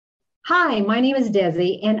Hi, my name is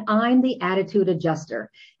Desi, and I'm the Attitude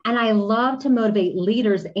Adjuster. And I love to motivate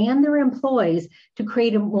leaders and their employees to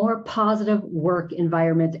create a more positive work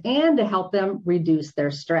environment and to help them reduce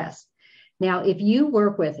their stress. Now, if you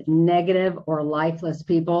work with negative or lifeless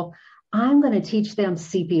people, I'm going to teach them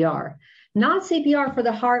CPR. Not CPR for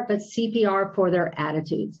the heart, but CPR for their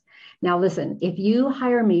attitudes. Now, listen, if you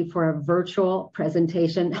hire me for a virtual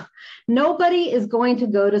presentation, nobody is going to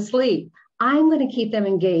go to sleep. I'm going to keep them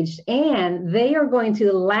engaged and they are going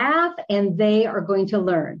to laugh and they are going to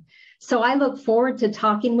learn. So I look forward to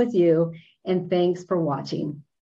talking with you and thanks for watching.